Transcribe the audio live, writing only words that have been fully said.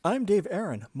I'm Dave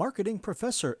Aaron, marketing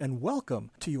professor, and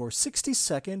welcome to your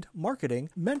 60-second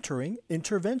marketing mentoring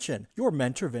intervention, your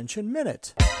Mentorvention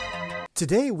Minute.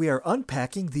 Today we are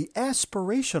unpacking the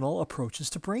aspirational approaches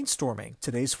to brainstorming.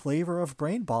 Today's flavor of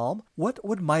Brain Balm, what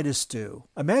would Midas do?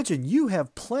 Imagine you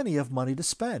have plenty of money to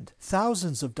spend.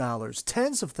 Thousands of dollars,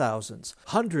 tens of thousands,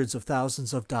 hundreds of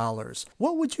thousands of dollars.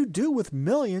 What would you do with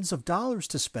millions of dollars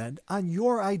to spend on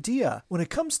your idea? When it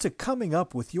comes to coming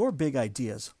up with your big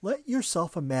ideas, let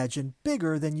yourself imagine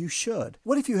bigger than you should.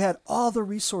 What if you had all the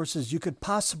resources you could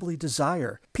possibly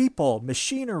desire? People,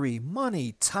 machinery,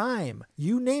 money, time,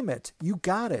 you name it. You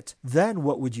got it. Then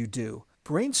what would you do?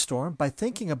 Brainstorm by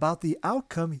thinking about the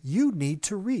outcome you need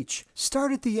to reach.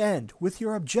 Start at the end with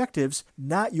your objectives,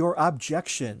 not your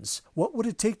objections. What would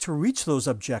it take to reach those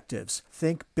objectives?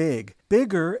 Think big,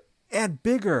 bigger, and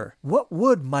bigger. What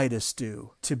would Midas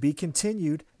do? To be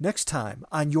continued next time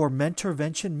on your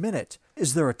Mentorvention Minute.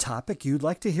 Is there a topic you'd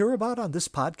like to hear about on this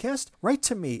podcast? Write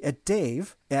to me at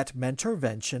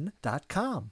dave@mentorvention.com.